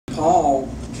Paul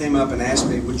came up and asked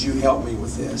me, would you help me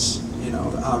with this? You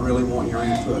know, I really want your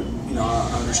input. You know,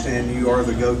 I understand you are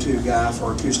the go-to guy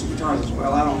for acoustic guitars. I said,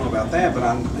 well, I don't know about that, but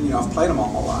I've played them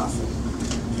all my life.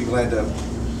 And be glad to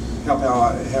help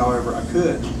however I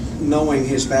could. Knowing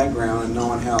his background and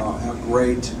knowing how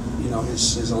great, you know,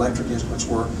 his electric instruments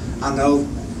were, I know,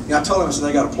 you know, I told him, I said,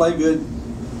 they got to play good,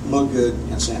 look good,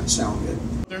 and sound good.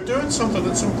 They're doing something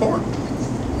that's important,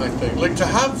 I think. Like, to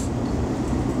have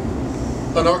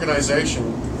an organization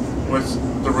with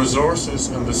the resources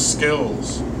and the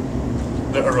skills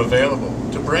that are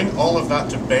available, to bring all of that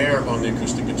to bear on the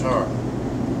acoustic guitar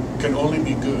can only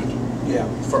be good. Yeah.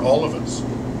 For all of us.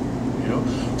 You know,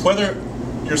 whether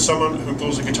you're someone who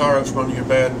pulls a guitar out from under your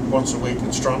bed once a week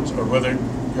and strums, or whether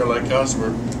you're like us,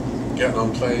 we're getting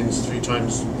on planes 3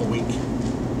 times a week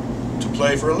to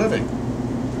play for a living.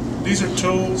 These are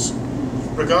tools,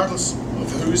 regardless of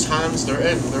whose hands they're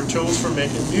in. They're tools for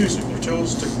making music. They're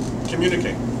tools to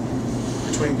communicate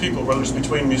between people, whether it's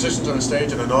between musicians on a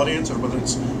stage and an audience, or whether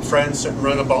it's friends sitting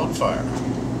around a bonfire.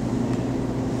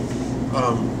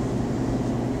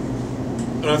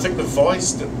 And I think the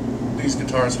voice that these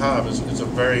guitars have is a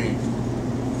very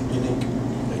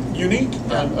unique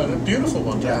and a beautiful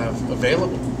one to have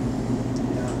available.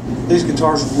 Yeah. These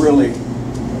guitars really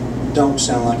don't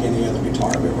sound like any other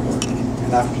guitar I've ever heard,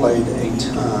 and I've played a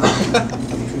ton.